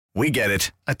We get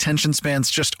it. Attention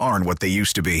spans just aren't what they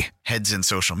used to be. Heads in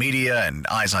social media and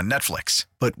eyes on Netflix.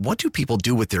 But what do people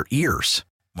do with their ears?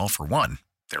 Well, for one,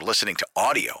 they're listening to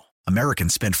audio.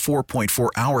 Americans spend 4.4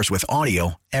 hours with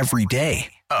audio every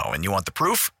day. Oh, and you want the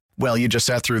proof? Well, you just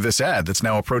sat through this ad that's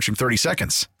now approaching 30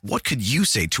 seconds. What could you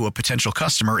say to a potential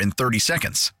customer in 30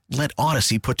 seconds? Let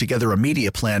Odyssey put together a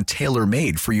media plan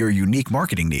tailor-made for your unique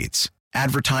marketing needs.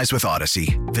 Advertise with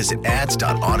Odyssey. Visit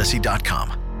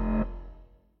ads.odyssey.com.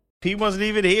 Pete wasn't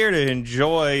even here to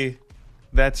enjoy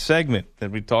that segment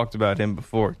that we talked about him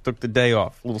before. Took the day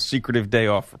off, a little secretive day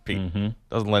off for Pete. Mm-hmm.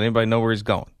 Doesn't let anybody know where he's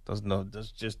going. Doesn't know.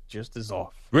 Just is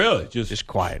off. Really? Just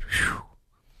quiet. Whew.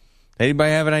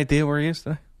 Anybody have an idea where he is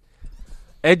today?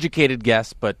 Educated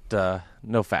guess, but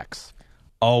no facts.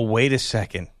 Oh, wait a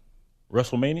second.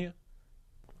 WrestleMania?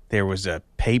 There was a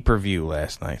pay-per-view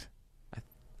last night.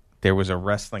 There was a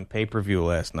wrestling pay-per-view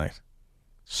last night.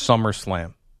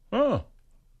 SummerSlam. Oh.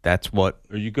 That's what.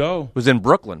 There you go. It was in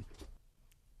Brooklyn.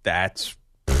 That's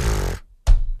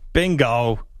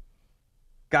bingo.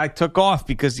 Guy took off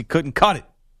because he couldn't cut it.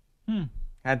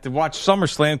 Had to watch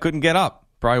SummerSlam, couldn't get up.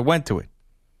 Probably went to it.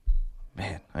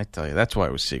 Man, I tell you, that's why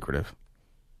it was secretive.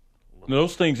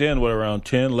 Those things end, what, around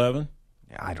 10, 11?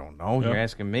 Yeah, I don't know. Yeah. You're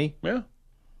asking me? Yeah.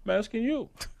 I'm asking you.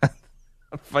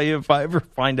 If I ever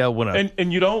find out when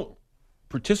And you don't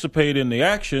participate in the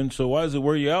action, so why does it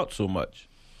wear you out so much?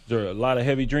 Is there a lot of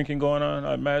heavy drinking going on,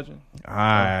 I imagine?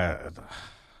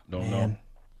 Don't know.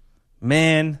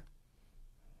 Man,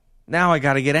 now I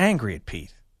got to get angry at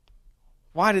Pete.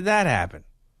 Why did that happen?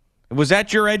 Was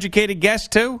that your educated guess,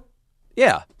 too?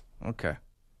 Yeah. Okay.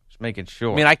 Just making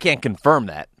sure. I mean, I can't confirm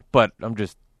that, but I'm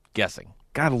just guessing.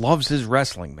 God loves his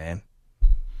wrestling, man.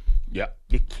 Yeah.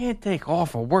 You can't take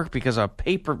off of work because of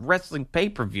a wrestling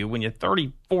pay-per-view when you're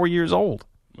 34 years old.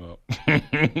 Well,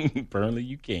 apparently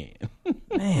you can.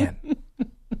 Man.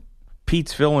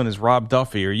 Pete's villain is Rob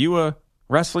Duffy. Are you a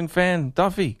wrestling fan,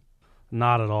 Duffy?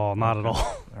 Not at all. Not at all.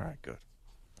 All right, good.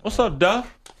 What's up,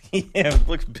 Duff? Yeah,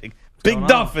 looks big. Big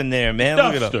Duff in there, man.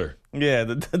 Look at Duffster. him. Yeah,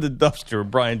 the Duffster.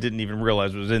 Brian didn't even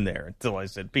realize was in there until I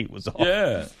said Pete was off.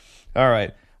 Yeah. All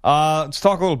right. Let's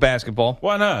talk a little basketball.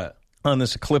 Why not? On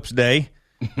this Eclipse Day,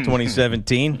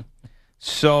 2017.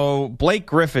 So Blake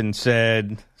Griffin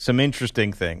said some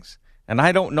interesting things, and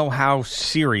I don't know how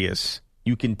serious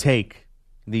you can take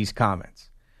these comments.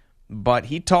 But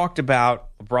he talked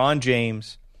about LeBron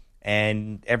James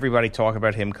and everybody talking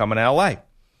about him coming to L.A.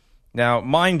 Now,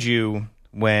 mind you,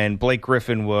 when Blake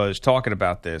Griffin was talking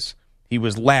about this, he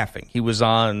was laughing. He was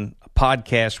on a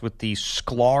podcast with the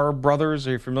Sklar brothers.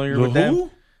 Are you familiar with them?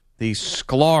 Who? The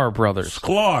Sklar brothers.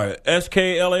 Sklar.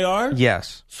 S-K-L-A-R?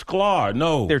 Yes. Sklar.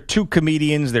 No. They're two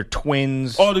comedians. They're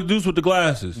twins. Oh, the dudes with the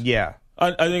glasses. Yeah.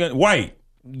 I think white.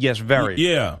 Yes, very.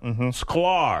 Yeah.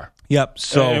 Sklar. Yep.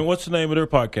 So, And what's the name of their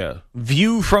podcast?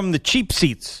 View from the Cheap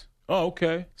Seats. Oh,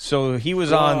 okay. So he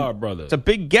was Sklar on. brothers. It's a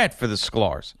big get for the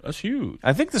Sklars. That's huge.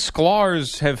 I think the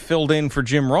Sklars have filled in for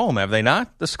Jim Rome, have they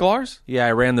not? The Sklars? Yeah,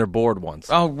 I ran their board once.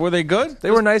 Oh, were they good?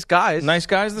 They were nice guys. Nice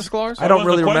guys, the Sklars? I don't What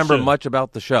was really the remember question? much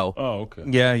about the show. Oh, okay.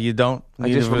 Yeah, you don't. I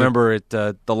just remember it.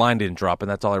 The line didn't drop, and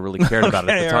that's all I really cared about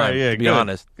at the time. all right, yeah, to be good.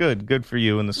 honest. Good for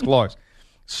you and the Sklars.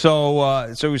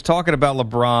 So he was talking about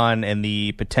LeBron and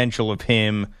the potential of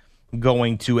him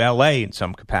going to L.A. in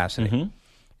some capacity.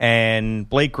 And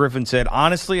Blake Griffin said,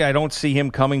 honestly, I don't see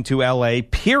him coming to L.A.,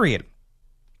 period.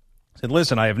 He said,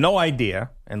 listen, I have no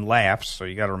idea, and laughs, so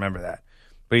you got to remember that.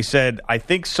 But he said, I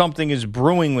think something is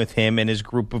brewing with him and his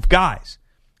group of guys.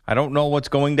 I don't know what's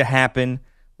going to happen,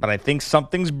 but I think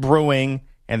something's brewing,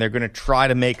 and they're going to try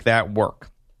to make that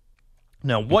work.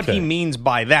 Now, what he means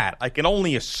by that, I can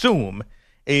only assume,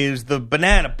 is the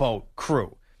Banana Boat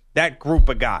crew, that group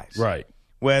of guys. Right.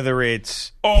 Whether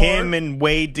it's him and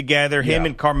Wade together, him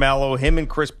and Carmelo, him and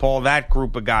Chris Paul, that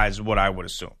group of guys is what I would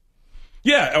assume.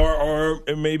 Yeah, or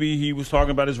maybe he was talking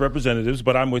about his representatives,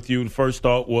 but I'm with you. The first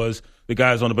thought was the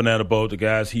guys on the Banana Boat, the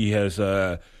guys he has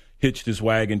hitched his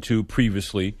wagon to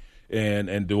previously, and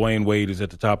Dwayne Wade is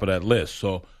at the top of that list.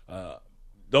 So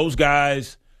those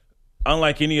guys,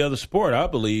 unlike any other sport, I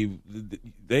believe,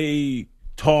 they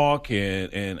talk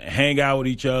and hang out with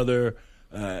each other.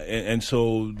 And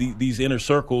so these inner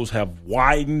circles have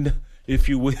widened, if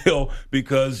you will,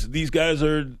 because these guys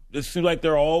it seems like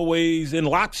they're always in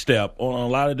lockstep on a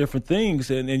lot of different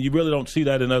things, and you really don't see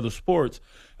that in other sports.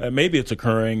 Maybe it's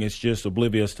occurring, it's just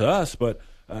oblivious to us, but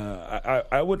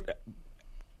I'd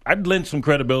lend some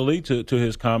credibility to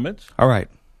his comments. All right.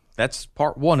 That's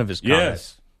part one of his comments.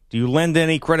 Yes. Do you lend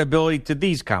any credibility to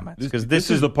these comments? Because This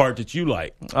is the part that you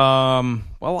like. Well,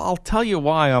 I'll tell you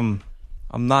why I'm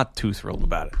not too thrilled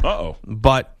about it. Uh-oh.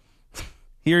 But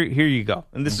Here you go.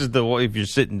 And this is the if you're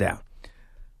sitting down.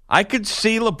 I could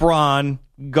see LeBron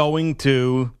going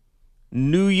to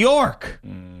New York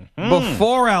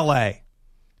before L.A.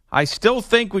 I still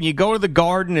think when you go to the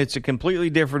Garden, it's a completely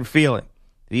different feeling.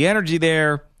 The energy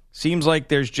there seems like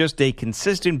there's just a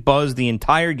consistent buzz the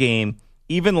entire game,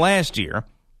 even last year,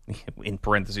 in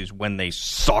parentheses, when they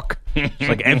suck. It's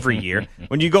like every year.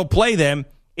 When you go play them,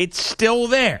 it's still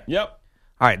there. Yep.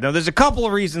 All right, now there's a couple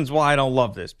of reasons why I don't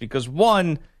love this. Because,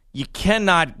 one, you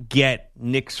cannot get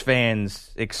Knicks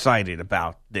fans excited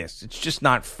about this. It's just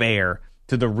not fair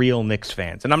to the real Knicks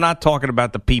fans. And I'm not talking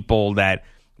about the people that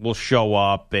will show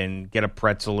up and get a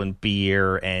pretzel and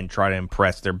beer and try to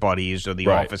impress their buddies or the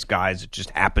office guys that just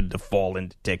happen to fall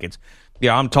into tickets.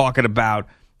 Yeah, I'm talking about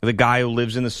the guy who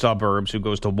lives in the suburbs who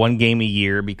goes to one game a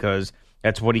year because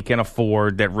that's what he can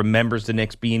afford, that remembers the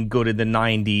Knicks being good in the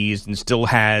 90s and still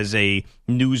has a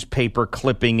newspaper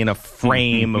clipping in a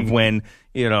frame of when,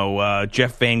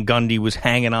 Jeff Van Gundy was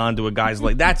hanging on to a guy's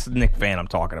leg. That's the Knicks fan I'm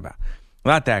talking about.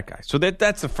 Not that guy. So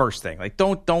that's the first thing. Like,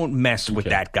 don't mess with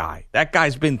that guy. That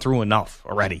guy's been through enough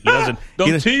already. He doesn't.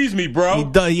 Don't tease me, bro.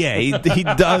 He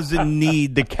doesn't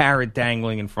need the carrot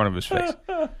dangling in front of his face.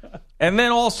 And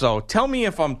then also, tell me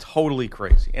if I'm totally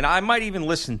crazy, and I might even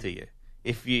listen to you.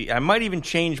 I might even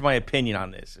change my opinion on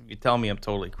this if you tell me I'm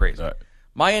totally crazy. Right.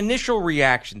 My initial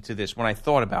reaction to this when I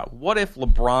thought about what if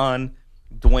LeBron,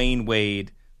 Dwayne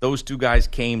Wade, those two guys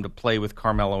came to play with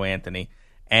Carmelo Anthony,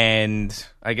 and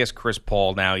I guess Chris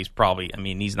Paul now he's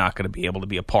not going to be able to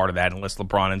be a part of that unless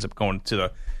LeBron ends up going to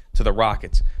the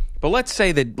Rockets. But let's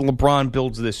say that LeBron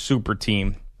builds this super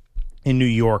team in New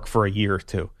York for a year or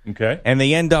two. Okay. And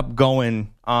they end up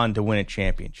going on to win a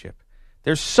championship.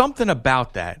 There's something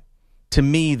about that to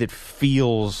me that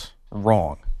feels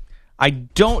wrong. I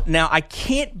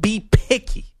can't be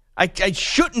picky. I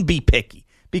shouldn't be picky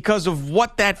because of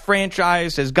what that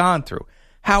franchise has gone through.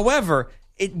 However,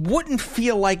 it wouldn't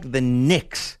feel like the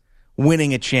Knicks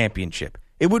winning a championship.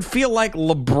 It would feel like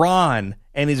LeBron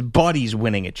and his buddies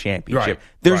winning a championship. Right,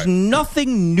 There's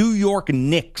nothing New York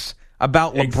Knicks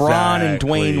about LeBron and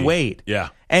Dwayne Wade. Yeah.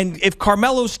 And if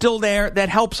Carmelo's still there, that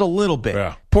helps a little bit.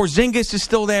 Yeah. Porzingis is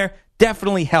still there,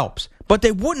 definitely helps. But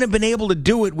they wouldn't have been able to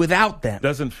do it without them.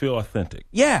 Doesn't feel authentic.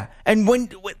 Yeah. And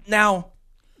now,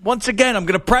 once again, I'm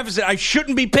going to preface it, I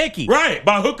shouldn't be picky. Right.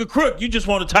 By hook or crook, you just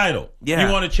want a title. Yeah.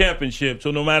 You want a championship.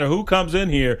 So no matter who comes in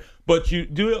here, but you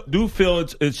do feel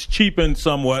it's cheapened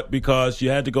somewhat because you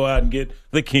had to go out and get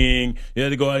the King. You had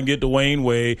to go out and get Dwayne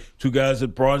Wade, two guys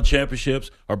that brought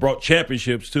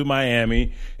championships to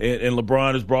Miami, and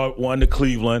LeBron has brought one to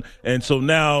Cleveland. And so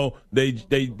now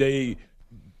they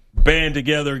band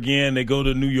together again. They go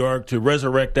to New York to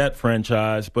resurrect that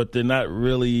franchise, but they're not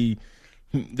really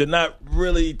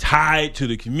tied to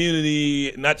the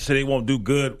community. Not to say they won't do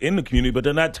good in the community, but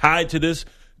they're not tied to this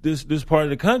part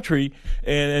of the country,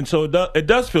 and so it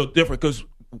does feel different because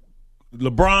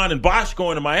LeBron and Bosh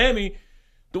going to Miami,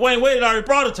 Dwayne Wade already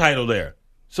brought a title there,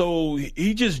 so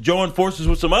he just joined forces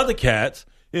with some other cats,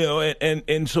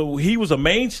 and so he was a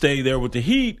mainstay there with the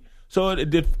Heat. So it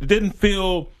didn't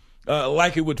feel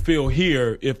like it would feel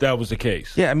here if that was the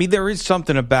case. Yeah, I mean there is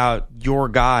something about your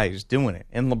guys doing it,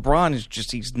 and LeBron is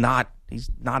just he's not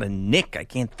a Knick. I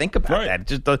can't think about that. It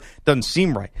just doesn't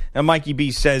seem right. And Mikey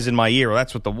B says in my ear, well,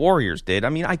 that's what the Warriors did. I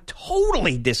mean, I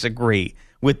totally disagree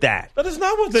with that. That is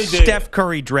not what they did. Steph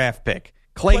Curry draft pick.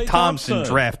 Klay Thompson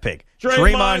draft pick.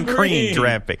 Draymond Green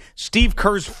draft pick. Steve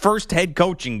Kerr's first head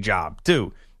coaching job,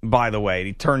 too, by the way.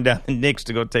 He turned down the Knicks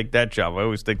to go take that job. I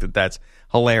always think that's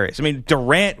hilarious. I mean,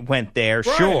 Durant went there,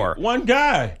 sure. One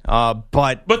guy.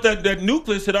 But that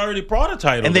nucleus had already brought a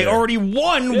title. And they already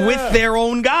won with their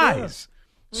own guys.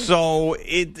 Yeah. So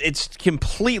it's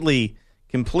completely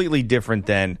different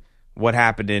than what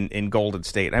happened in Golden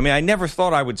State. I mean, I never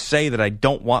thought I would say that I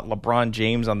don't want LeBron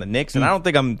James on the Knicks, and I don't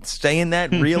think I'm saying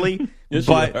that really. Yes,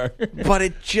 but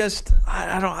it just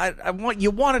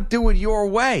you want to do it your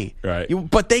way, right?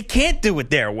 But they can't do it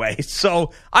their way.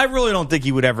 So I really don't think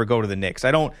he would ever go to the Knicks.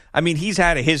 I mean, he's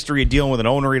had a history of dealing with an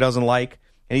owner he doesn't like,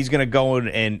 and he's going to go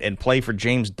and play for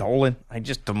James Dolan. I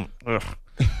just don't.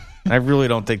 I really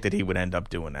don't think that he would end up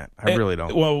doing that. I really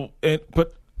don't. Well,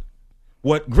 but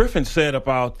what Griffin said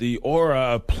about the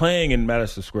aura of playing in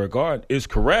Madison Square Garden is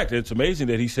correct. It's amazing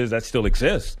that he says that still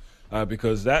exists.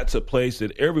 Because that's a place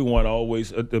that everyone always,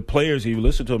 the players, you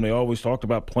listen to them, they always talked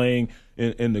about playing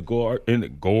in the Gordon. In the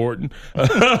Gordon.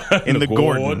 And the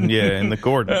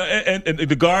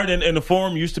Garden and the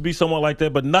Forum used to be somewhat like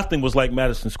that, but nothing was like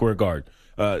Madison Square Garden.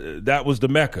 That was the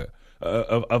Mecca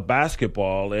of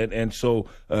basketball. And so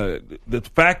the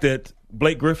fact that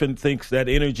Blake Griffin thinks that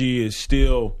energy is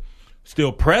still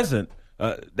present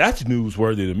That's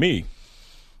newsworthy to me.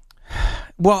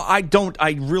 Well,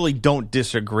 I really don't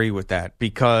disagree with that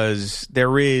because there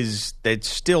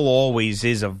still always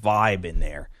is a vibe in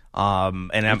there.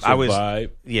 Vibe.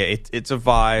 Yeah, it's a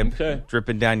vibe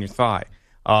dripping down your thigh.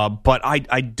 But I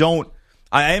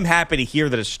am happy to hear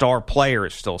that a star player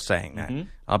is still saying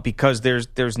that because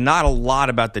there's not a lot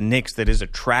about the Knicks that is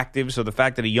attractive. So the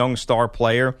fact that a young star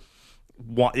player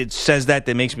it says that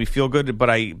makes me feel good. But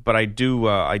I do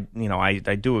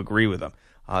agree with them.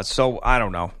 So I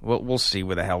don't know. We'll see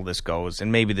where the hell this goes,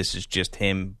 and maybe this is just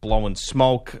him blowing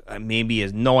smoke. Maybe he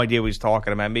has no idea what he's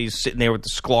talking about. Maybe he's sitting there with the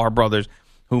Sklar brothers,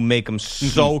 who make him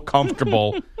so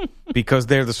comfortable because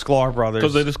they're the Sklar brothers.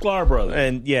 Because they're the Sklar brothers,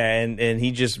 and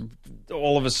he just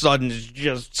all of a sudden is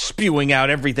just spewing out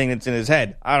everything that's in his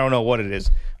head. I don't know what it is,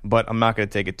 but I'm not going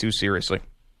to take it too seriously.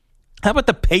 How about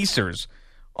the Pacers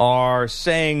are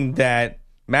saying that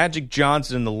Magic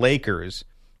Johnson and the Lakers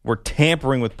were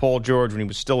tampering with Paul George when he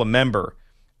was still a member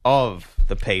of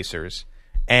the Pacers,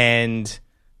 and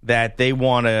that they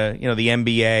want to, the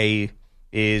NBA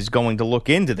is going to look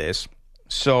into this.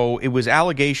 So it was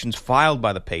allegations filed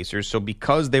by the Pacers. So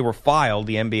because they were filed,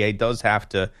 the NBA does have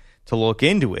to look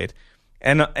into it.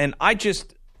 And I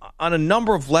just, on a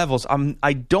number of levels,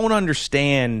 I don't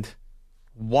understand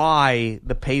why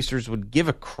the Pacers would give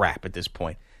a crap at this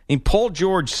point. I mean, Paul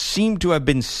George seemed to have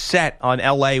been set on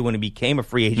L.A. when he became a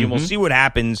free agent. We'll see what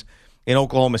happens in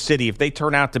Oklahoma City. If they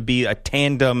turn out to be a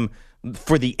tandem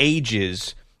for the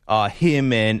ages,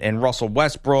 him and Russell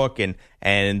Westbrook,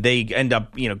 and they end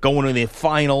up going to the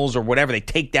finals or whatever, they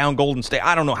take down Golden State.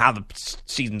 I don't know how the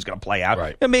season's going to play out.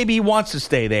 Right. And maybe he wants to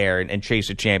stay there and chase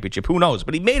a championship. Who knows?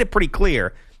 But he made it pretty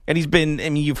clear. And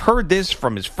you've heard this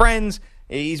from his friends.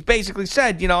 He's basically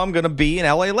said, I'm going to be an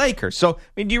L.A. Laker. So,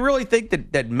 do you really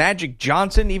think that Magic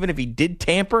Johnson, even if he did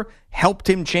tamper, helped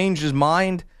him change his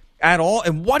mind at all?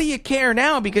 And what do you care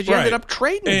now because you ended up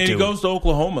trading him? And he goes to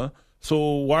Oklahoma. So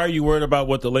why are you worried about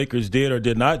what the Lakers did or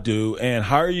did not do? And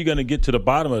how are you going to get to the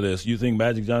bottom of this? You think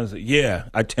Magic Johnson,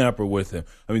 I tampered with him.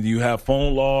 You have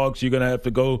phone logs you're going to have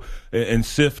to go and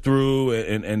sift through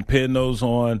and pin those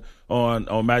on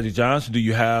Magic Johnson. Do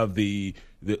you have the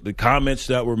comments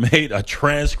that were made, a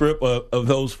transcript of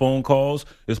those phone calls?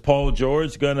 Is Paul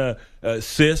George going to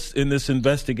assist in this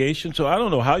investigation? So I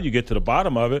don't know how you get to the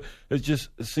bottom of it. It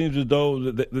seems as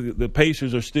though the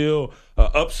Pacers are still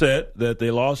upset that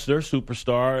they lost their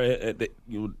superstar.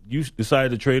 You decided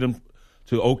to trade him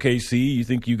to OKC. You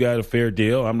think you got a fair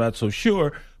deal. I'm not so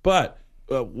sure. But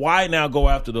why now go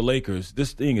after the Lakers?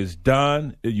 This thing is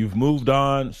done. You've moved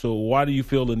on. So why do you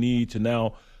feel the need to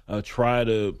now try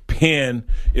to pin,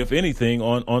 if anything,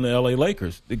 on the L.A.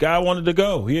 Lakers? The guy wanted to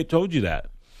go. He had told you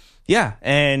that. Yeah,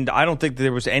 and I don't think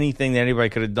there was anything that anybody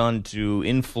could have done to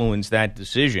influence that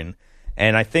decision.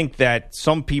 And I think that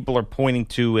some people are pointing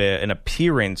to an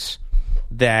appearance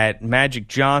that Magic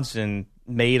Johnson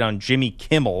made on Jimmy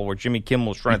Kimmel, where Jimmy Kimmel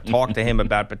was trying to talk to him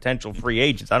about potential free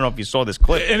agents. I don't know if you saw this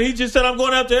clip. And he just said, I'm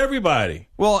going after everybody.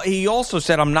 Well, he also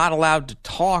said, I'm not allowed to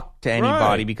talk to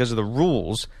anybody because of the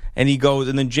rules. And he goes,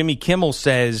 and then Jimmy Kimmel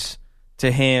says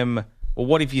to him, well,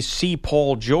 what if you see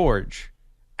Paul George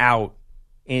out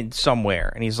in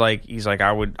somewhere? And he's like,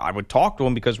 I would talk to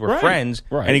him because we're friends.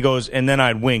 Right. And he goes, and then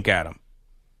I'd wink at him.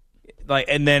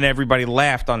 And then everybody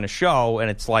laughed on the show, and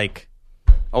it's like,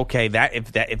 okay,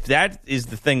 if that is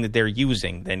the thing that they're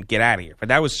using, then get out of here. But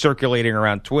that was circulating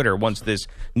around Twitter once this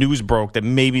news broke that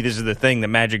maybe this is the thing that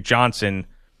Magic Johnson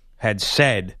had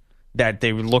said that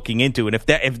they were looking into. And if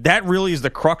that really is the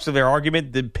crux of their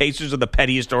argument, the Pacers are the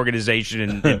pettiest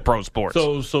organization in pro sports.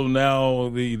 So now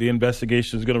the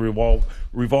investigation is going to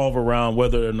revolve around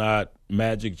whether or not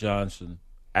Magic Johnson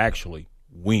actually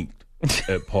winked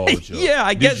at Paul George. Yeah,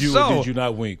 I guess so. Or did you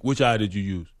not wink? Which eye did you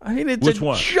use? It's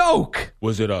a joke.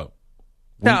 Was it a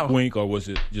wink, or was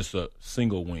it just a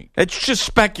single wink? It's just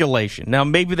speculation. Now,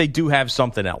 maybe they do have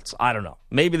something else. I don't know.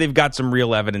 Maybe they've got some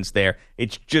real evidence there.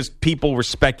 It's just people were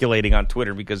speculating on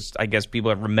Twitter because I guess people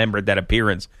have remembered that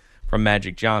appearance from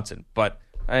Magic Johnson. But,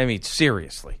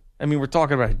 seriously. We're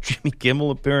talking about a Jimmy Kimmel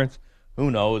appearance.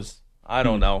 Who knows? I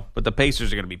don't know. But the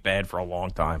Pacers are going to be bad for a long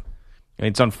time.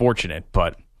 It's unfortunate,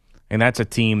 but and that's a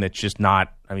team that's just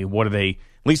not, what are they? At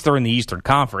least they're in the Eastern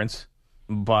Conference,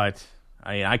 but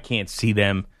I can't see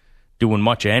them doing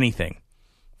much of anything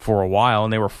for a while,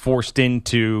 and they were forced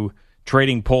into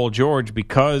trading Paul George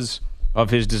because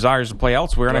of his desires to play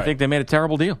elsewhere, and I think they made a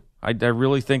terrible deal. I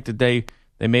really think that they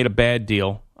made a bad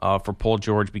deal for Paul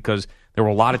George because there were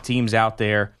a lot of teams out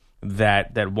there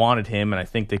that wanted him, and I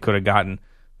think they could have gotten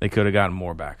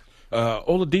more back.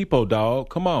 Oladipo, dog,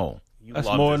 come on. That's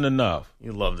more than enough.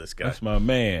 You love this guy. That's my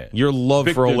man. Your love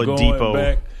Victor for Oladipo. Going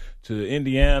back to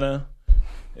Indiana,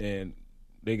 and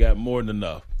they got more than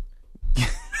enough.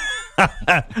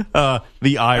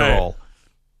 The eye roll.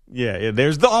 Yeah,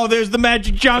 there's the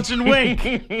Magic Johnson wink.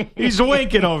 He's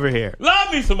winking over here.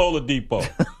 Love me some Oladipo.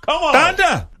 Come on.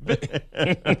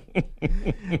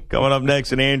 Coming up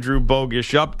next, an Andrew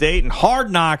Bogish update. And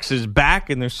Hard Knocks is back,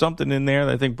 and there's something in there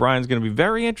that I think Brian's going to be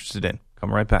very interested in.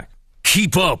 Come right back.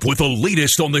 Keep up with the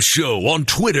latest on the show on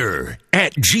Twitter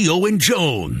at Gio and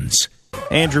Jones.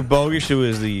 Andrew Bogish, who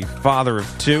is the father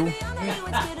of two.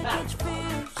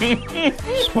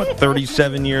 What,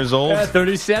 37 years old?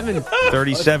 37.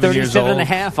 37 years old. 37 and a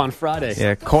half on Friday.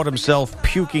 Yeah, caught himself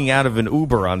puking out of an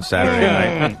Uber on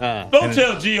Saturday night. Don't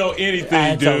tell Gio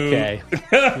anything, It's dude. okay.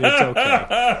 It's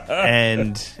okay.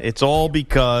 And it's all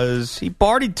because he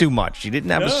partied too much. He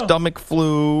didn't have a stomach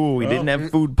flu. He didn't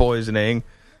have food poisoning.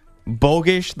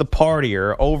 Bogish, the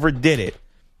partier, overdid it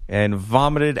and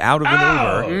vomited out of an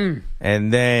Uber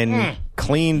and then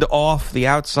cleaned off the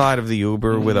outside of the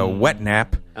Uber with a wet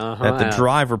nap that the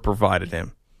driver provided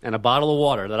him. And a bottle of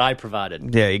water that I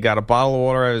provided. Yeah, he got a bottle of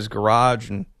water out of his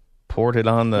garage and poured it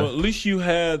on the... Well, at least you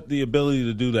had the ability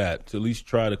to do that, to at least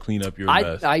try to clean up your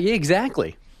mess. Yeah,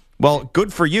 exactly. Well,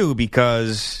 good for you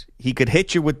because he could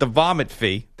hit you with the vomit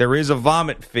fee. There is a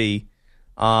vomit fee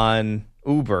on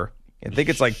Uber. I think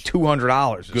it's like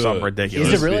 $200 or something ridiculous.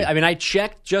 Is it really? I mean, I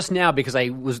checked just now because I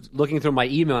was looking through my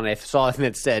email and I saw a thing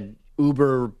that said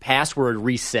Uber password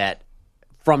reset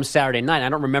from Saturday night. I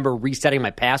don't remember resetting my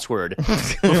password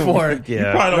before,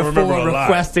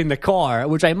 requesting the car,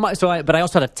 which I must. But I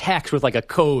also had a text with like a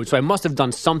code, so I must have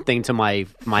done something to my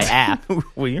app.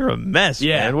 Well, you're a mess,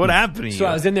 man. What happened to you? So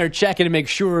I was in there checking to make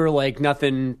sure like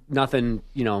nothing,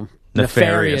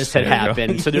 nefarious had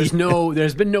happened. So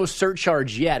there's been no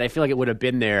surcharge yet. I feel like it would have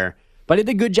been there. But I did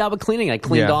a good job of cleaning. I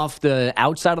cleaned off the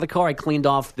outside of the car. I cleaned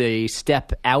off the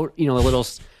step out, the little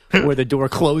where the door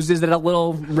closes that had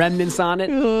little remnants on it.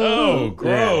 Oh,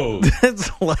 gross. That's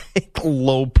like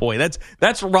low point.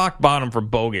 That's rock bottom for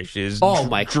Bogish. Is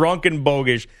my drunken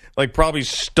Bogish, like probably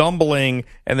stumbling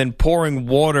and then pouring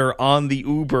water on the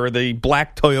Uber, the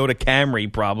black Toyota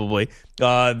Camry probably,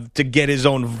 to get his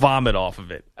own vomit off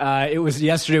of it.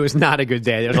 Yesterday was not a good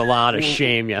day. There was a lot of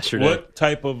shame yesterday. What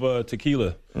type of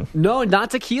tequila? No, not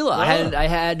tequila. I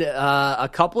had a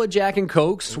couple of Jack and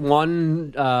Cokes,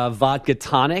 one vodka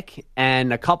tonic,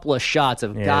 and a couple of shots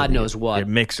of God knows what. You're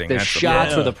mixing. The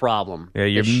shots were the problem. Yeah,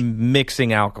 you're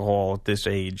mixing alcohol at this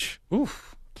age.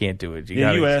 Oof. Can't do it.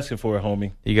 You asking for it,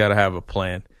 homie. You got to have a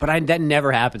plan. But that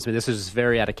never happens to me. This is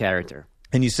very out of character.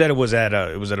 And you said it was at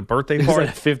a birthday party? It was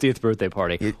at a 50th birthday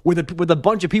party with a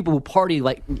bunch of people who party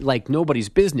like nobody's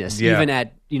business, even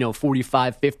at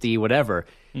 45, 50, whatever.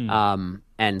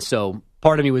 And so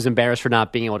part of me was embarrassed for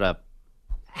not being able to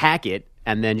hack it,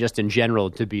 and then just in general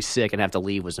to be sick and have to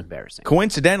leave was embarrassing.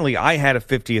 Coincidentally, I had a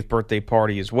 50th birthday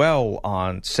party as well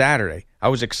on Saturday. I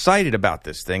was excited about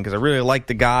this thing because I really like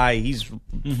the guy. He's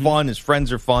fun. His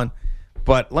friends are fun.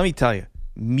 But let me tell you,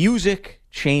 music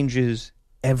changes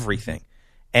everything.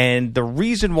 And the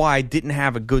reason why I didn't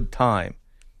have a good time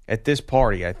at this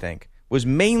party, I think, was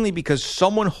mainly because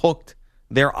someone hooked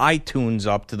their iTunes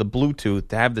up to the Bluetooth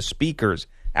to have the speakers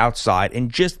outside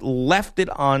and just left it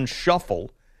on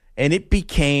shuffle. And it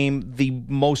became the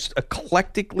most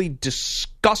eclectically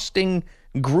disgusting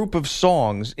group of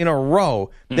songs in a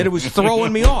row that it was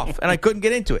throwing me off, and I couldn't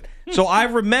get into it. So I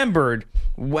remembered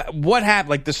what happened,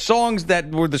 like the songs that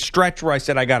were the stretch where I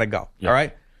said I got to go, all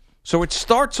right? So it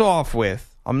starts off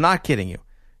with, I'm not kidding you,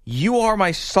 You Are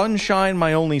My Sunshine,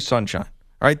 My Only Sunshine.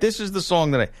 All right, this is the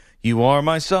song that You are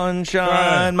my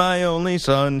sunshine, my only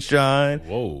sunshine.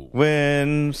 Whoa.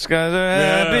 When skies are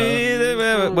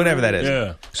happy, whatever that is.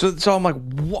 Yeah. So I'm like,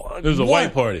 what? It was a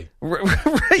white party.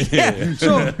 Right, yeah.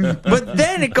 So, but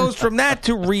then it goes from that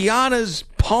to Rihanna's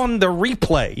Pon the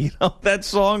Replay. You know, that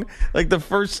song, like the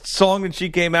first song that she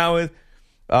came out with.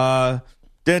 The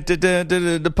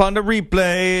Pon the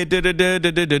Replay.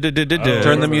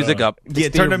 Turn the music up. Yeah,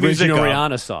 turn the music up. The original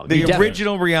Rihanna song. The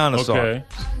original Rihanna song. Okay.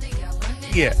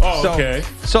 Yeah. Oh, okay.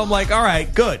 So I'm like, all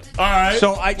right, good. All right.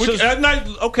 So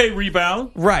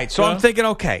rebound. Right. So I'm thinking,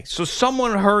 okay, so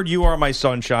someone heard You Are My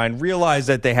Sunshine, realized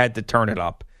that they had to turn it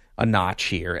up a notch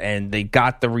here, and they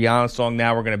got the Rihanna song,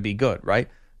 now we're going to be good, right?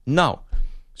 No.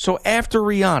 So after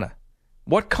Rihanna,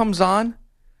 what comes on?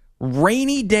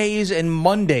 Rainy Days and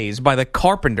Mondays by the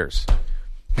Carpenters.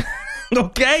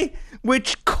 Okay?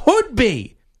 Which could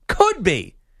be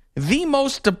the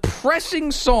most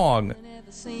depressing song.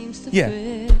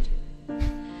 Yeah.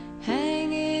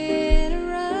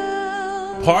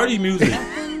 Party music.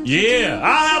 Yeah.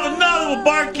 I have another over,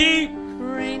 Barkeep.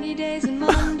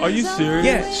 Are you serious?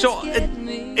 Yeah. So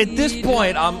at this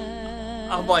point,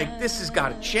 I'm like, this has got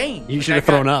to change. You should have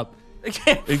thrown up.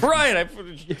 Right, I've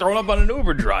thrown up on an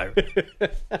Uber driver.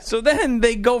 So then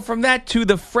they go from that to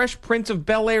the Fresh Prince of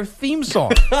Bel-Air theme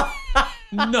song.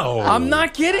 No. I'm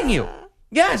not kidding you.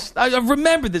 Yes, I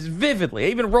remember this vividly. I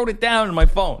even wrote it down in my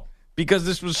phone because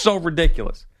this was so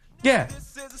ridiculous. Yeah.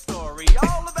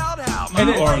 And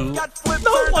no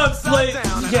one played at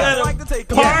a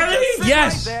party?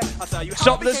 Yes.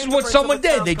 So this is what someone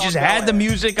did. They just had the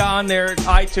music on their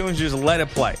iTunes, just let it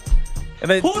play. And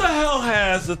they, who the hell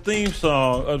has the theme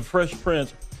song of Fresh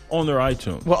Prince on their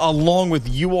iTunes? Well, along with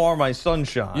You Are My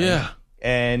Sunshine. Yeah.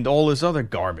 And all this other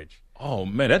garbage. Oh,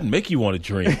 man, that'd make you want to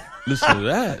drink. Listen to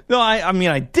that. No, I mean,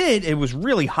 I did. It was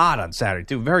really hot on Saturday,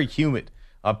 too. Very humid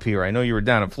up here. I know you were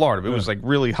down in Florida, but it was like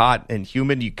really hot and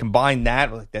humid. You combine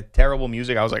that with like, that terrible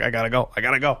music. I was like, I got to go.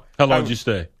 How long did you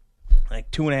stay?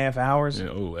 Like 2.5 hours. Yeah,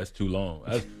 oh, that's too long.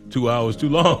 That's 2 hours too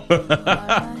long.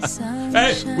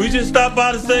 Hey, we just stopped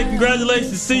by to say congratulations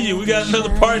to see you. We got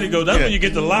another party to go. That's when you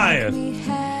get the lion.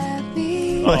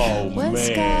 Oh,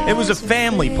 man. It was a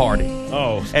family party.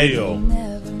 Oh, still.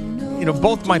 And, you know,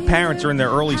 both my parents are in their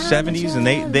early 70s,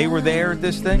 and they were there at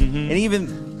this thing. Mm-hmm. And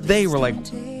even they were like,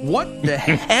 what the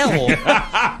hell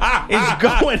is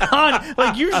going on?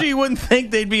 Like, usually you wouldn't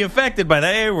think they'd be affected by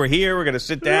that. Hey, we're here. We're going to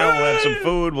sit down. We'll have some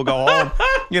food. We'll go home.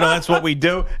 You know, that's what we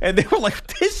do. And they were like,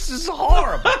 this is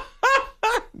horrible.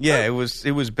 Yeah, it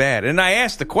was bad. And I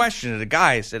asked the question to the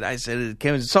guy. I said, is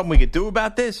there something we could do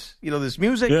about this? You know, this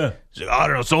music? Yeah. He said, I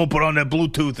don't know. Someone put on that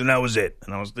Bluetooth, and that was it.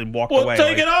 And I walked well, away. Well,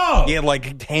 take it off. He had,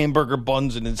 like, hamburger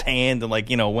buns in his hand and, like,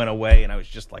 you know, went away. And I was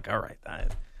just like, all right.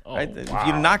 Wow. If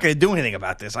you're not going to do anything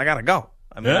about this, I got to go.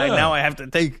 I mean, now I have to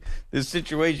take this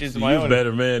situation to my own. You're a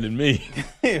better man than me.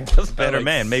 Just better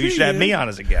man. Maybe you should have me on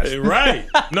as a guest. Right.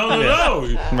 No.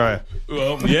 Right.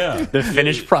 Well, yeah. The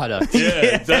finished product. Yeah,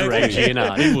 exactly. Reggie and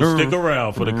I. He will stick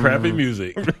around for the crappy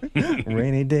music.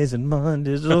 Rainy days and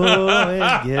Mondays always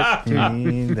get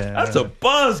me down. That's a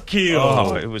buzzkill.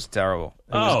 Oh, it was terrible.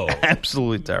 It was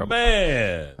absolutely terrible.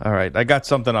 Man. All right, I got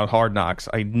something on Hard Knocks.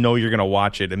 I know you're going to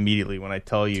watch it immediately when I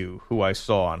tell you who I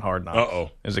saw on Hard Knocks.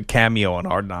 Uh-oh. There's a cameo on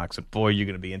Hard Knocks, and boy, you're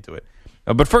going to be into it.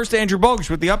 But first, Andrew Bogusch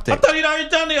with the update. I thought he'd already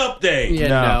done the update. Yeah,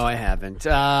 no, I haven't.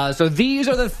 So these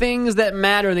are the things that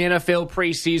matter in the NFL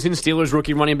preseason. Steelers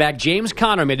rookie running back James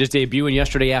Conner made his debut in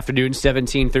yesterday afternoon's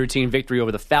 17-13 victory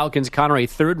over the Falcons. Conner, a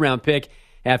third-round pick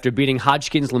after beating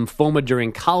Hodgkin's lymphoma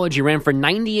during college. He ran for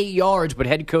 98 yards, but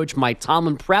head coach Mike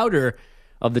Tomlin prouder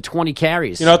of the 20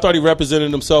 carries. You know, I thought he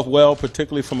represented himself well,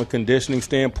 particularly from a conditioning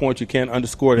standpoint. You can't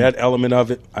underscore that element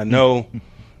of it. I know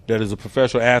that as a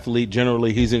professional athlete,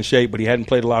 generally he's in shape, but he hadn't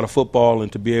played a lot of football,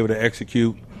 and to be able to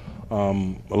execute a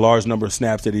large number of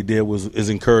snaps that he did is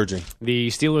encouraging. The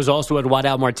Steelers also had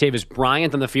wideout Martavis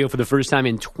Bryant on the field for the first time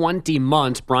in 20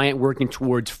 months. Bryant working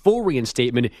towards full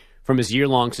reinstatement from his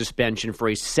year-long suspension for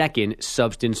a second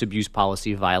substance abuse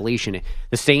policy violation.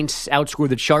 The Saints outscored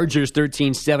the Chargers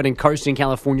 13-7 in Carson,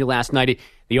 California last night.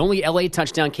 The only L.A.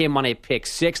 touchdown came on a pick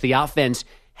six. The offense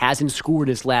hasn't scored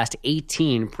its last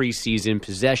 18 preseason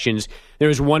possessions.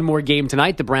 There's one more game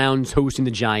tonight. The Browns hosting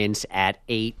the Giants at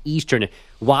 8 Eastern.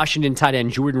 Washington tight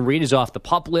end Jordan Reed is off the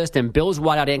PUP list, and Bills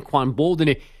wideout Anquan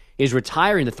Bolden is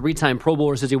retiring. The three-time Pro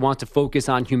Bowler says he wants to focus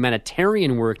on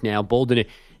humanitarian work now. Bolden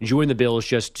joined the Bills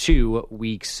just 2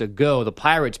 weeks ago. The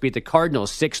Pirates beat the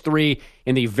Cardinals 6-3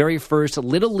 in the very first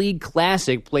Little League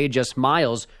Classic, played just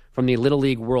miles from the Little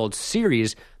League World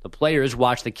Series. The players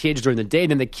watched the kids during the day,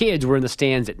 then the kids were in the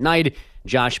stands at night.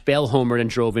 Josh Bell homered and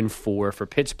drove in 4 for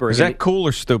Pittsburgh. Is that cool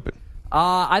or stupid?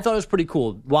 I thought it was pretty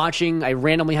cool. I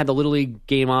randomly had the Little League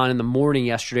game on in the morning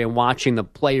yesterday and watching the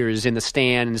players in the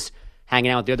stands,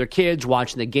 hanging out with the other kids,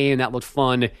 watching the game. That looked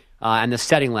fun. And the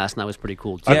setting last night was pretty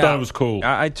cool, too. I thought it was cool.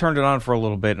 I turned it on for a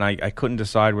little bit, and I couldn't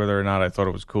decide whether or not I thought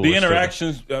it was cool. The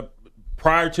interactions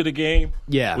prior to the game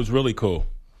was really cool.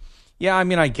 Yeah, I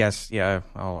mean, I guess, yeah.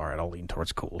 Oh, all right, I'll lean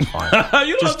towards cool. Fine.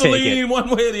 You don't have to lean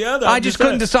one way or the other. I just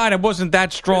couldn't decide. I wasn't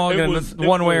that strong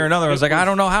one way or another. I was like, I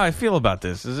don't know how I feel about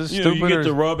this. Is this stupid? You get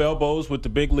to rub elbows with the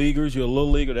big leaguers. You're a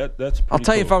little leaguer. That's pretty I'll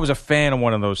tell you, cool. if I was a fan of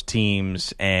one of those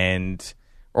teams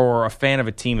or a fan of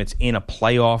a team that's in a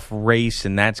playoff race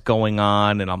and that's going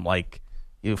on, and I'm like,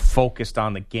 focused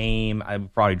on the game, it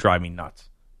would probably drive me nuts.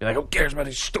 Be like, who cares about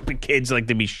these stupid kids? Like,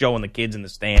 to be showing the kids in the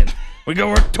stands. We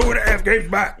go 2.5 games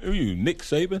back. Are you Nick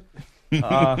Saban?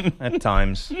 At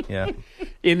times, yeah.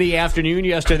 in the afternoon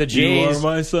yesterday, the You Jays. are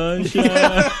my sunshine.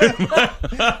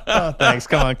 Oh, thanks.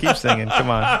 Come on, keep singing. Come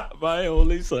on. My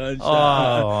only sunshine.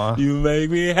 Oh. You make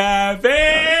me happy.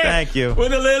 Thank you.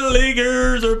 When the little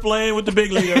leaguers are playing with the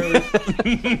big leaguers.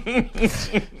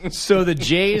 So the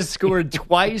Jays scored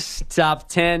twice, top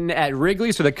 10 at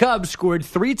Wrigley. So the Cubs scored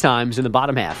 3 times in the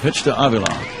bottom half. Pitch to Avila.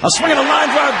 A swing and a line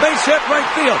drive, base hit, right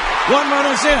field. 1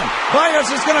 run is in.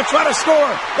 Baez is going to try to score.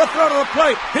 The throw to the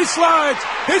plate. He slides.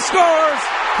 He scores.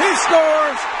 He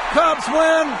scores. Cubs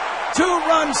win.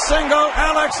 2-run single,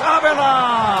 Alex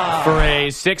Avila. For a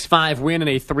 6-5 win and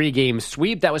a 3-game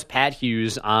sweep, that was Pat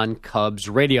Hughes on Cubs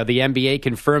radio. The NBA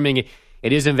confirming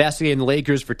it is investigating the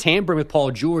Lakers for tampering with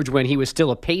Paul George when he was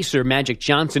still a Pacer. Magic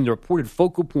Johnson, the reported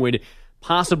focal point.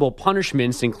 Possible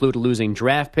punishments include losing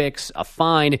draft picks, a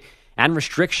fine, and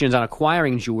restrictions on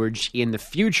acquiring George in the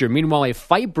future. Meanwhile, a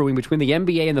fight brewing between the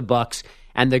NBA and the Bucks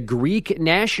and the Greek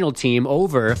national team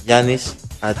over Giannis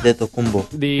Antetokounmpo.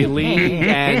 the league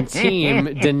and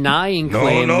team denying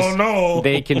claims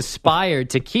they conspired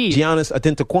to keep Giannis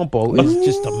Antetokounmpo is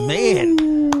just a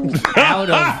man. out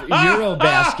of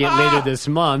Eurobasket later this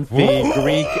month. The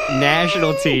Greek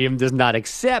national team does not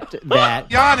accept that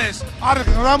Giannis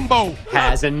Antetokounmpo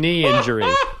has a knee injury.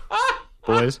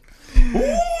 Boys.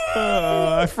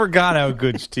 I forgot how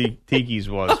good Tiki's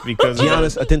was because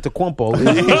Giannis Antetokounmpo is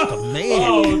just a man.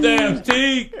 Oh, damn,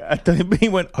 Teak. he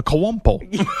went a kawampo.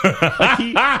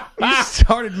 He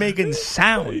started making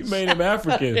sounds. He made him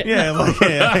African. Yeah,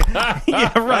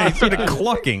 yeah, right. He started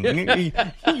clucking.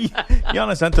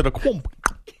 Giannis entered a kwampo.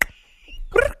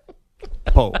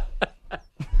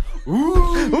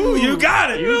 Ooh, you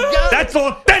got it. That's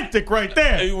authentic right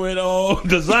there. He went all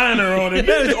designer on it.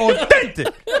 That is authentic.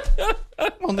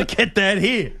 I'm gonna get that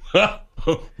here. That's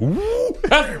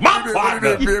my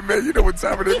partner. You know what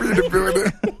time it is in the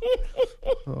building.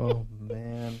 Oh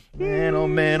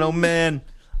man.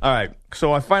 All right,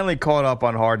 so I finally caught up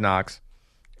on Hard Knocks,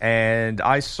 and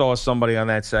I saw somebody on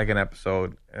that second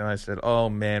episode, and I said, "Oh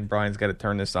man, Brian's got to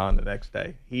turn this on the next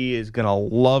day. He is gonna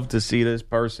love to see this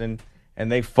person." And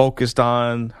they focused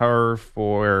on her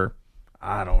for,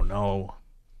 I don't know,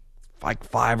 like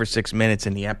 5 or 6 minutes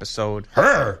in the episode.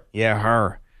 Her? Yeah,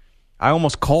 her. I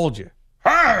almost called you.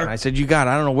 Her? And I said, I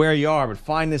don't know where you are, but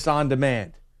find this on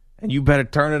demand. And you better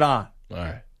turn it on. All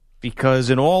right. Because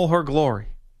in all her glory,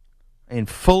 in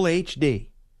full HD,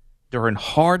 during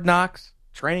Hard Knocks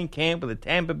training camp with the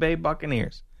Tampa Bay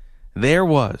Buccaneers, there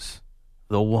was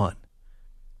the one,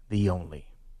 the only,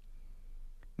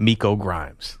 Miko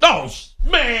Grimes. Oh,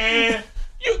 man.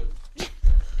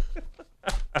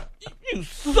 You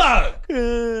suck.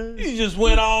 You just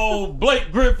went all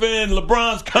Blake Griffin,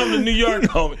 LeBron's coming to New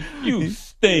York on me. You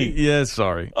stink. Yeah,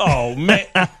 sorry. Oh, man.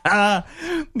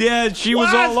 Yeah, she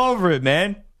was all over it,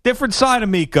 man. Different side of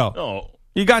Miko. Oh.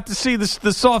 You got to see the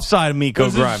soft side of Miko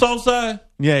Was this Grimes. soft side?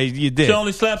 Yeah, you did. She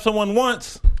only slapped someone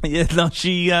once. Yeah, no,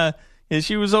 she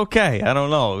was okay. I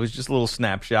don't know. It was just a little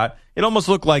snapshot. It almost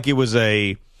looked like it was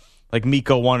like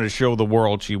Miko wanted to show the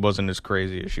world she wasn't as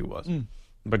crazy as she was.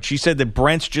 But she said that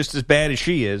Brent's just as bad as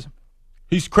she is.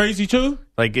 He's crazy too?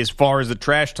 Like as far as the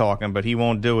trash talking, but he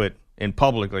won't do it in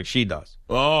public like she does.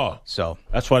 Oh. So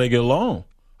that's why they get along.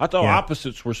 I thought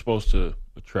opposites were supposed to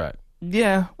attract.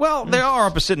 Yeah. Well, they are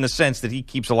opposite in the sense that he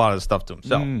keeps a lot of the stuff to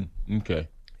himself. Okay.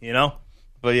 You know?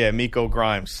 But yeah, Miko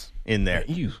Grimes in there.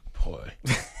 You boy.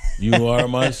 You are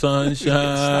my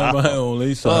sunshine, my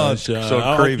only sunshine. So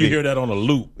I creepy. hope you hear that on a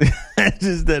loop.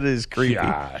 That is creepy.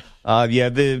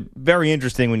 Yeah, very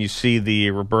interesting when you see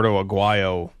the Roberto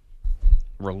Aguayo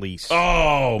release.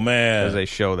 Oh, man. As they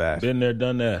show that. Been there,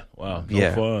 done that. Wow.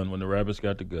 No fun when the Rabbits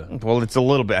got the gun. Well, it's a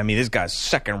little bit. I mean, this guy's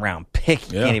second-round pick.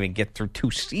 He can't even get through 2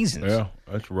 seasons. Yeah,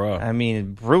 that's rough. I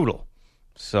mean, brutal.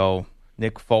 So,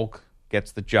 Nick Folk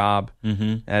gets the job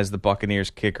as the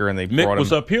Buccaneers kicker, and they brought him. Nick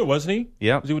was up here, wasn't he?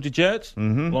 Yeah. Was he with the Jets?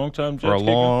 Mm-hmm. Long-time Jets For a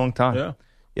kicker? long time. Yeah.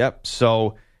 Yep.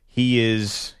 So he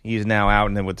is now out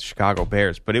and then with the Chicago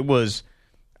Bears. But it was,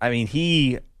 I mean,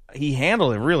 he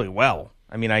handled it really well.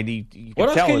 I mean, you what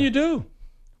else tell can it. you do?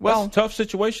 Well, that's a tough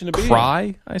situation to be in.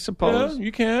 Cry, I suppose. Yeah,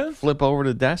 you can. Flip over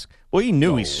the desk. Well, he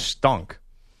knew he stunk.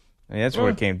 I mean, that's what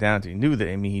it came down to. He knew that.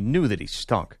 I mean, he knew that he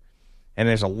stunk. And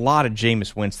there's a lot of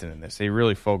Jameis Winston in this. They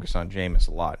really focus on Jameis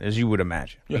a lot, as you would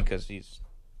imagine, because he's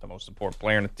the most important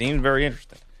player on the team. Very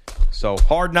interesting. So,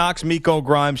 Hard Knocks, Miko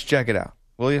Grimes, check it out.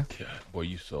 Will you? God, boy,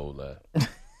 you sold that.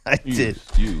 I did.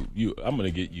 You. I'm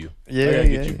going to get you. Yeah, I got to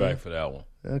get you back for that one.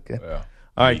 Okay. Yeah.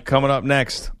 All right, coming up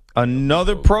next,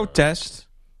 another protest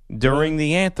during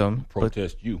the anthem.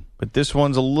 Protest But this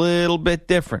one's a little bit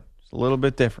different. It's a little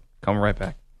bit different. Coming right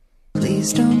back.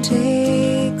 Please don't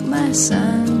take my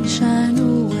sunshine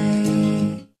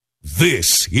away.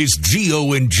 This is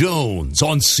Gio and Jones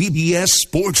on CBS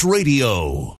Sports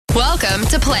Radio. Welcome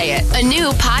to Play It, a new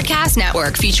podcast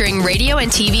network featuring radio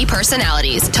and TV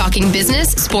personalities talking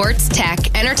business, sports,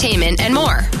 tech, entertainment, and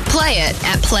more. Play it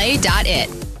at play.it.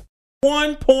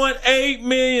 $1.8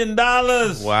 million.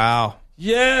 Wow.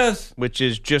 Yes. Which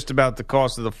is just about the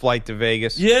cost of the flight to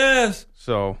Vegas. Yes.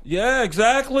 So. Yeah,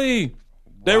 exactly.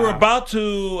 They were about to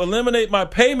eliminate my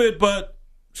payment, but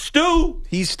Stu.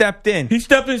 He stepped in. He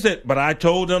stepped in and said, but I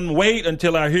told them, wait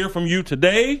until I hear from you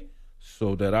today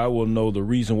so that I will know the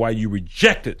reason why you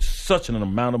rejected such an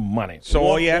amount of money. So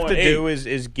all you have to do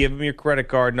is give them your credit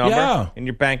card number and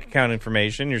your bank account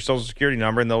information, your social security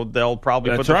number, and they'll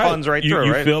probably put the funds right through,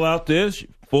 you right? Fill out this,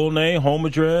 full name, home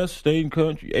address, state and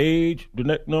country, age, the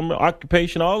next number,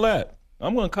 occupation, all that.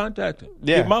 I'm going to contact him.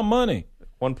 Yeah. Get my money.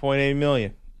 $1.8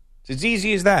 million. It's as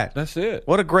easy as that. That's it.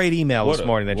 What a great email this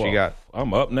morning that you got.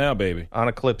 I'm up now, baby. On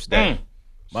Eclipse Day.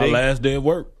 My last day of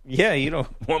work. Yeah, you don't.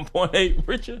 1.8,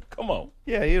 Richard. Come on.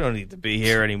 Yeah, you don't need to be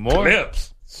here anymore.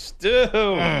 Eclipse. Stu.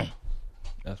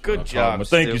 That's good job,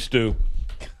 Thank you, Stu.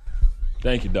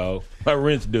 Thank you, dog. My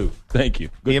rent's due. Thank you.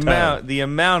 Good the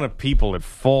amount of people that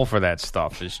fall for that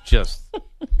stuff is just,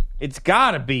 it's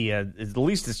got to be at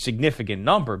least a significant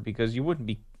number because you wouldn't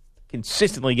be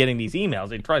consistently getting these emails.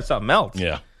 They'd try something else.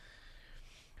 Yeah.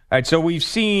 All right, so we've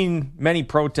seen many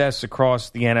protests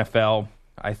across the NFL.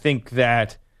 I think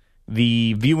that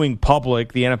the viewing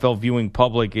public, the NFL viewing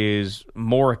public, is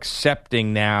more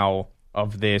accepting now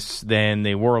of this than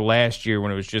they were last year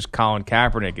when it was just Colin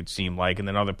Kaepernick, it seemed like, and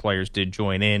then other players did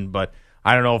join in. But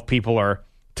I don't know if people are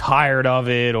tired of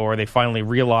it or they finally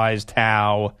realized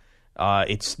how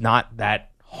it's not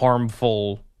that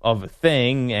harmful of a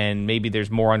thing, and maybe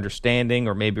there's more understanding,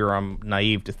 or maybe I'm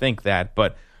naive to think that.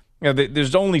 But you know,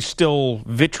 there's only still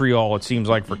vitriol, it seems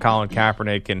like, for Colin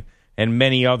Kaepernick, and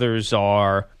many others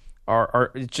are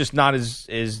it's just not as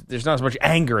there's not as much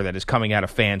anger that is coming out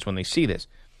of fans when they see this.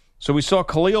 So we saw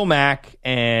Khalil Mack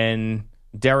and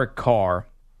Derek Carr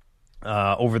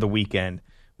over the weekend,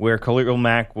 where Khalil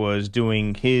Mack was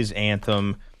doing his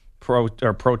anthem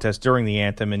protest during the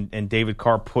anthem, and David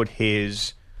Carr put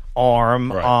his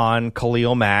arm on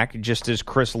Khalil Mack, just as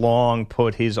Chris Long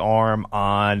put his arm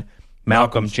on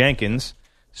Malcolm Jenkins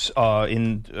for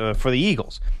the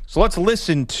Eagles. So let's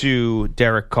listen to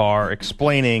Derek Carr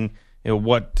explaining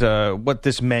what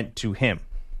this meant to him.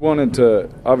 Wanted to,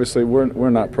 obviously we're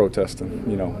not protesting,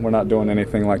 we're not doing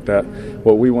anything like that.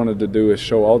 What we wanted to do is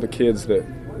show all the kids that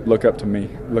look up to me,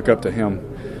 look up to him,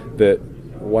 that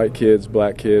white kids,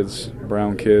 black kids,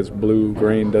 brown kids, blue,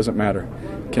 green, doesn't matter,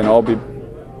 can all be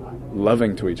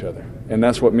loving to each other. And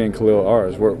that's what me and Khalil are,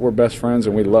 is we're best friends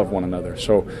and we love one another.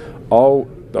 So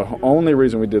the only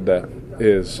reason we did that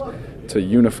is to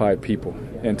unify people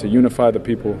and to unify the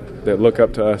people that look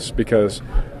up to us, because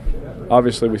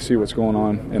obviously we see what's going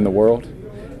on in the world,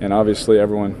 and obviously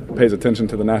everyone pays attention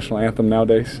to the national anthem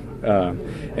nowadays.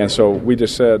 And so we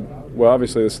just said, well,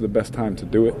 obviously this is the best time to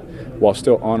do it while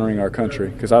still honoring our country,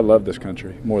 because I love this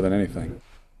country more than anything.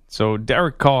 So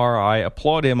Derek Carr, I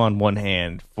applaud him on one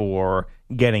hand for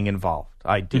getting involved.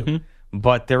 I do. Mm-hmm.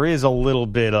 But there is a little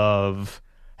bit of,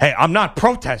 hey, I'm not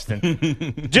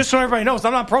protesting. Just so everybody knows,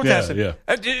 I'm not protesting. Yeah.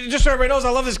 Just so everybody knows,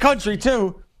 I love this country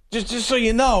too. Just so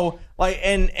you know,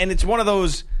 and it's one of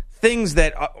those things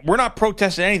that we're not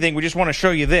protesting anything. We just want to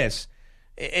show you this.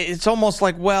 It's almost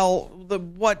like, well,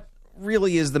 what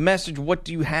really is the message? What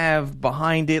do you have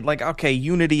behind it? Like, okay,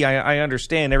 unity. I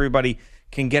understand everybody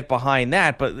can get behind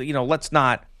that, but let's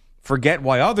not forget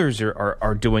why others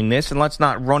are doing this, and let's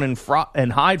not run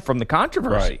and hide from the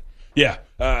controversy. Right. Yeah.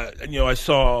 I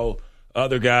saw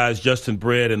other guys, Justin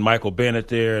Britt and Michael Bennett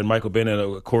there, and Michael Bennett,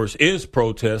 of course, is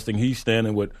protesting. He's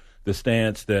standing with the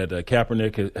stance that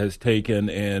Kaepernick has taken,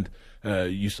 and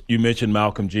you mentioned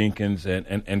Malcolm Jenkins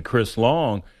and Chris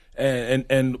Long,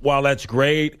 and while that's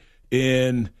great,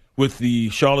 with the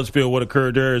Charlottesville, what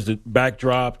occurred there is the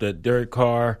backdrop that Derek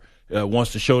Carr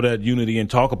wants to show that unity and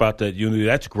talk about that unity.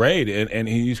 That's great, and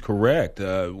he's correct.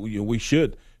 We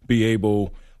should be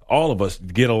able, all of us, to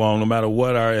get along no matter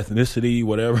what our ethnicity,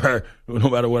 whatever, no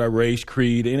matter what our race,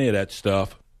 creed, any of that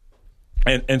stuff.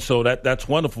 And so that's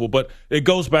wonderful. But it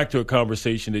goes back to a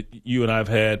conversation that you and I have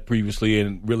had previously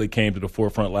and really came to the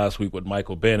forefront last week with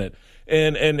Michael Bennett.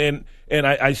 And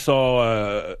I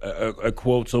saw a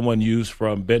quote someone used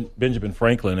from Benjamin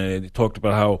Franklin, and it talked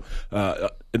about how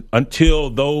until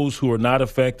those who are not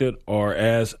affected are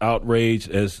as outraged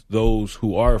as those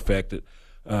who are affected,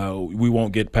 we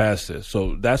won't get past this.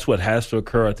 So that's what has to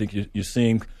occur. I think you're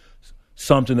seeing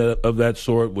something of that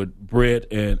sort with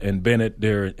Britt and Bennett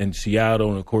there in Seattle,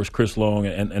 and of course Chris Long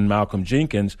and Malcolm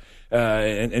Jenkins,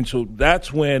 and so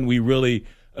that's when we really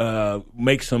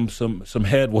make some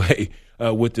headway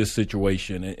with this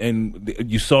situation. And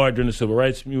you saw it during the Civil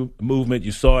Rights Movement.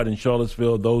 You saw it in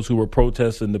Charlottesville. Those who were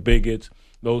protesting the bigots,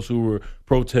 those who were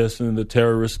protesting the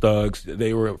terrorist thugs,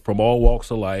 they were from all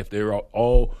walks of life. They were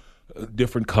all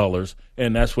different colors,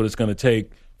 and that's what it's going to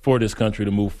take for this country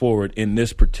to move forward in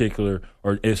this particular,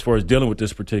 or as far as dealing with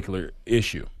this particular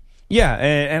issue. Yeah,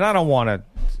 and I don't want to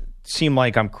seem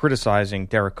like I'm criticizing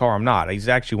Derek Carr. I'm not. He's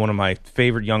actually one of my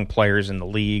favorite young players in the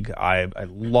league. I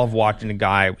love watching the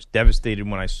guy. I was devastated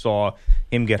when I saw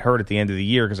him get hurt at the end of the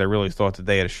year because I really thought that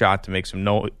they had a shot to make some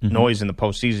noise in the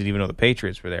postseason, even though the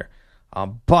Patriots were there.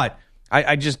 But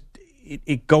I just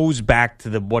it goes back to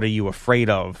the "what are you afraid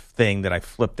of" thing that I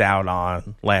flipped out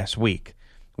on last week,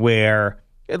 where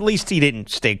at least he didn't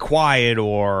stay quiet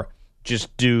or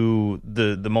just do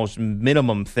the most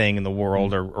minimum thing in the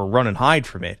world or run and hide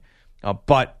from it.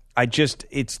 But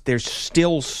there's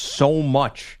still so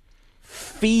much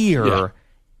fear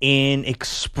in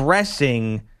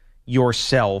expressing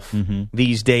yourself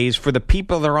these days for the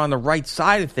people that are on the right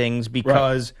side of things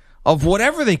because of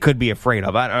whatever they could be afraid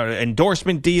of.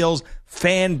 Endorsement deals,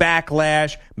 fan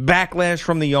backlash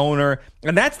from the owner.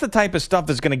 And that's the type of stuff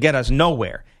that's going to get us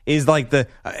nowhere. Is like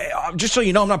just so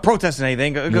you know, I'm not protesting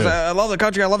anything because I love the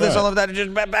country, I love this, I love that, and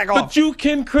just back off. But you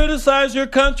can criticize your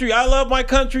country. I love my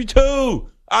country too.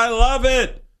 I love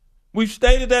it. We've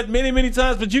stated that many, many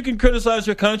times, but you can criticize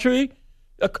your country.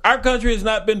 Our country has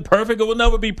not been perfect. It will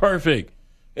never be perfect.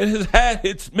 It has had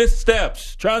its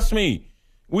missteps. Trust me.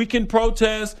 We can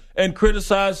protest and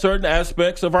criticize certain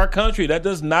aspects of our country. That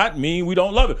does not mean we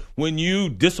don't love it. When you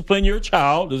discipline your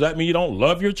child, does that mean you don't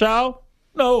love your child?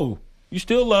 No. You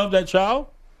still love that child.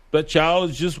 That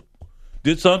child just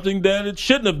did something that it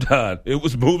shouldn't have done. It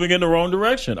was moving in the wrong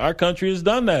direction. Our country has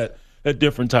done that at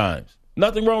different times.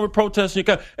 Nothing wrong with protesting.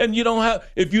 And you don't have,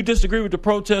 if you disagree with the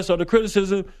protest or the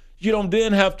criticism, you don't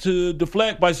then have to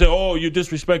deflect by saying, oh, you're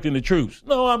disrespecting the troops.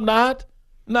 No, I'm not.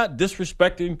 I'm not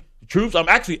disrespecting the troops. I'm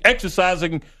actually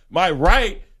exercising my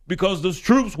right because those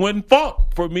troops went and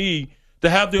fought for me to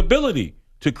have the ability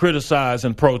to criticize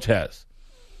and protest.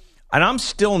 And I'm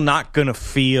still not going to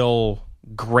feel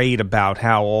great about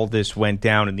how all this went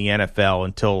down in the NFL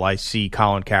until I see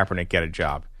Colin Kaepernick get a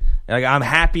job. Like, I'm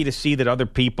happy to see that other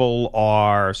people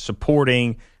are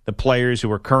supporting the players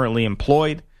who are currently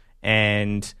employed,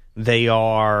 and they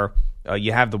are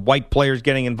you have the white players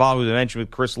getting involved, as I mentioned,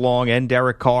 with Chris Long and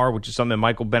Derek Carr, which is something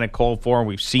Michael Bennett called for, and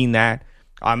we've seen that.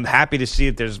 I'm happy to see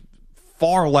that there's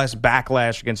far less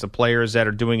backlash against the players that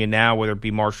are doing it now, whether it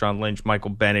be Marshawn Lynch, Michael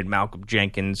Bennett, Malcolm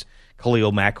Jenkins,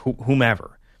 Khalil Mack,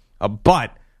 whomever.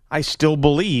 But I still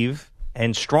believe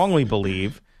and strongly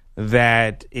believe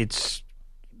that it's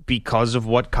because of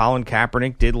what Colin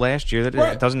Kaepernick did last year that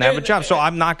it doesn't have a job. So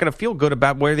I'm not going to feel good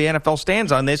about where the NFL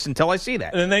stands on this until I see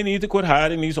that. And they need to quit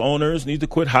hiding. These owners need to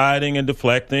quit hiding and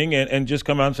deflecting and just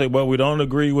come out and say, well, we don't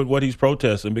agree with what he's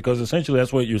protesting, because essentially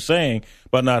that's what you're saying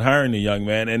by not hiring the young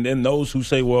man. And then those who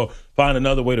say, well, find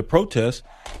another way to protest.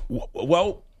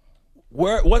 Well,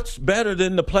 what's better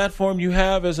than the platform you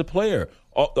have as a player?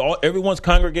 Everyone's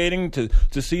congregating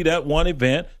to see that one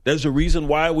event. There's a reason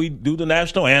why we do the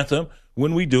national anthem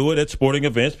when we do it at sporting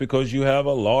events, because you have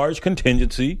a large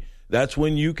contingency. That's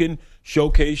when you can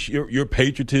showcase your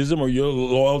patriotism or your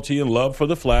loyalty and love for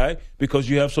the flag, because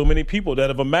you have so many people that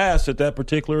have amassed at that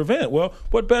particular event. Well,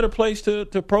 what better place to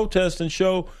protest and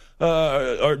show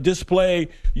or display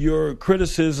your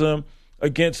criticism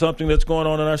against something that's going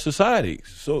on in our society?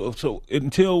 So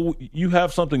until you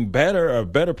have something better, or a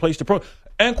better place to protest.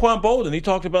 Anquan Boldin, he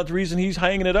talked about the reason he's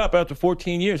hanging it up after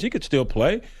 14 years. He could still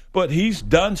play, but he's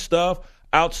done stuff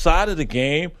outside of the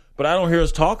game, but I don't hear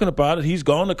us talking about it. He's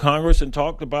gone to Congress and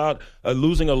talked about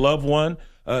losing a loved one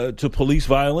to police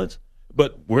violence,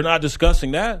 but we're not discussing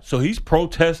that. So he's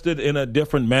protested in a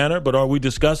different manner, but are we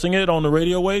discussing it on the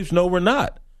radio waves? No, we're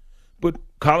not. But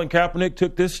Colin Kaepernick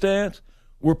took this stance.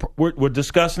 We're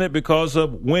discussing it because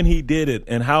of when he did it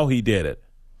and how he did it.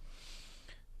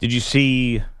 Did you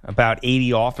see about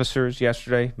 80 officers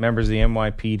yesterday, members of the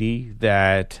NYPD,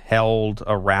 that held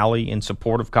a rally in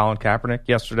support of Colin Kaepernick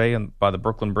yesterday by the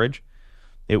Brooklyn Bridge?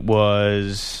 It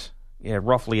was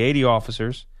roughly 80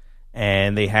 officers,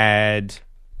 and they had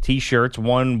T-shirts.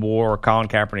 One wore a Colin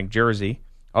Kaepernick jersey.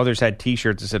 Others had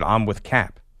T-shirts that said, "I'm with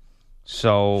Cap."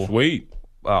 So sweet.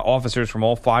 Officers from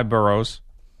all 5 boroughs,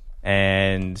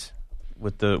 and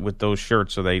with those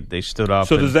shirts, so they stood up.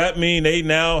 So does that mean they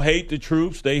now hate the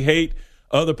troops? They hate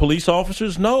other police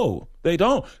officers? No, they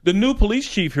don't. The new police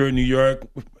chief here in New York,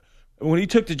 when he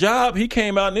took the job, he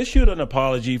came out and issued an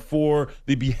apology for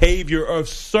the behavior of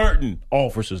certain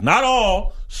officers, not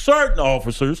all, certain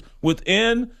officers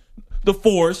within the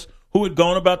force who had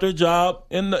gone about their job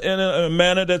in a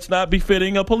manner that's not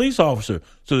befitting a police officer.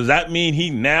 So does that mean he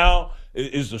now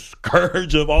is the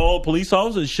scourge of all police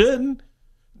officers? It shouldn't.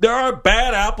 There are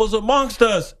bad apples amongst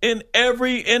us in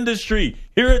every industry.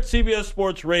 Here at CBS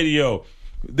Sports Radio,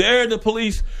 there in the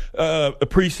police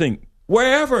precinct,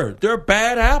 wherever, there are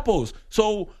bad apples.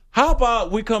 So how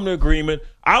about we come to agreement?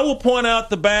 I will point out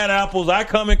the bad apples I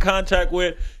come in contact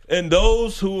with, and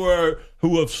those who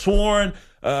have sworn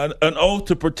an oath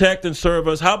to protect and serve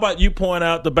us. How about you point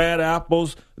out the bad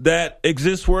apples that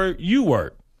exist where you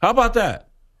work? How about that?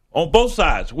 On both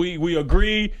sides, we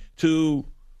agree to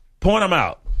point them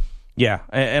out. Yeah,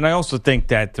 and I also think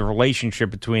that the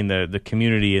relationship between the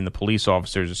community and the police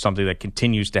officers is something that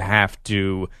continues to have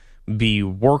to be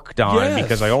worked on, yes.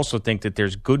 Because I also think that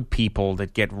there's good people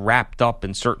that get wrapped up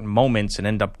in certain moments and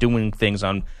end up doing things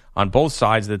on both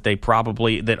sides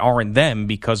that aren't them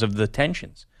because of the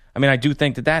tensions. I mean, I do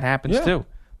think that happens too.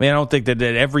 I mean, I don't think that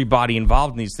everybody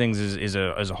involved in these things is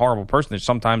a horrible person.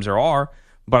 Sometimes there are,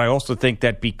 but I also think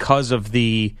that because of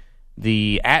the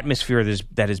atmosphere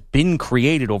that has been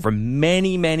created over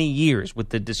many, many years with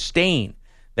the disdain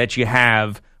that you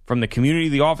have from the community,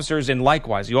 the officers, and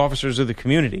likewise the officers of the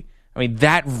community. I mean,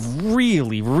 that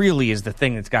really, really is the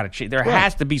thing that's got to change. There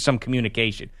has to be some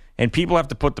communication, and people have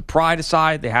to put the pride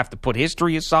aside. They have to put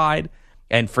history aside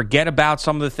and forget about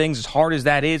some of the things, as hard as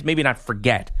that is. Maybe not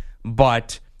forget,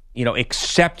 but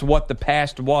accept what the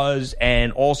past was,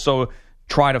 and also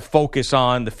try to focus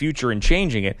on the future and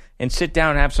changing it, and sit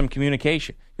down and have some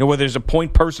communication. Whether there's a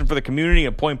point person for the community,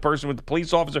 a point person with the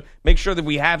police officer, make sure that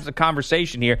we have the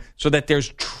conversation here so that there's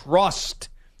trust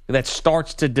that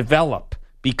starts to develop,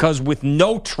 because with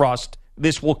no trust,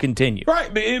 this will continue.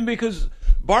 Right, because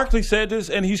Barkley said this,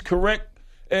 and he's correct,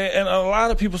 and a lot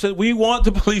of people said, we want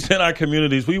the police in our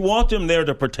communities. We want them there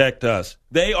to protect us.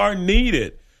 They are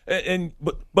needed.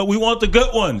 But we want the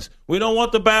good ones. We don't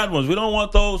want the bad ones. We don't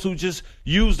want those who just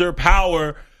use their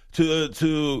power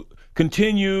to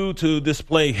continue to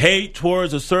display hate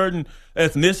towards a certain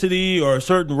ethnicity or a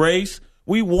certain race.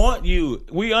 We want you.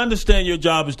 We understand your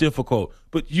job is difficult,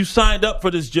 but you signed up for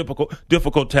this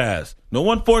difficult task. No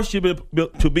one forced you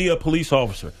to be a police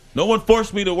officer. No one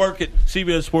forced me to work at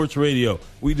CBS Sports Radio.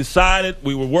 We decided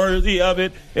we were worthy of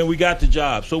it, and we got the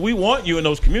job. So we want you in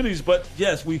those communities, but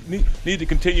yes, we need to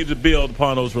continue to build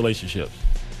upon those relationships.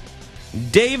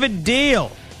 David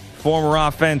Diehl, former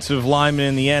offensive lineman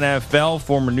in the NFL,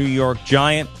 former New York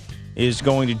Giant, is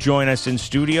going to join us in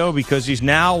studio because he's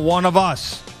now one of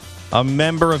us, a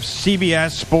member of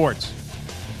CBS Sports.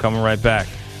 Coming right back.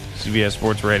 CBS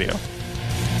Sports Radio.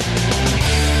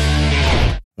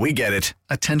 We get it.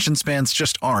 Attention spans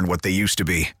just aren't what they used to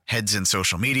be. Heads in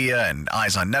social media and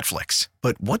eyes on Netflix.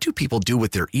 But what do people do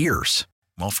with their ears?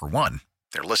 Well, for one,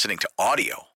 they're listening to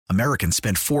audio. Americans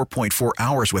spend 4.4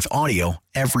 hours with audio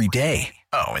every day.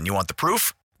 Oh, and you want the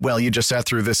proof? Well, you just sat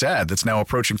through this ad that's now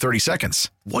approaching 30 seconds.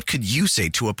 What could you say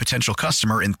to a potential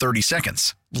customer in 30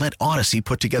 seconds? Let Odyssey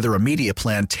put together a media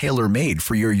plan tailor-made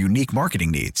for your unique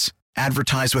marketing needs.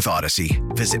 Advertise with Odyssey.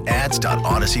 Visit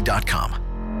ads.odyssey.com.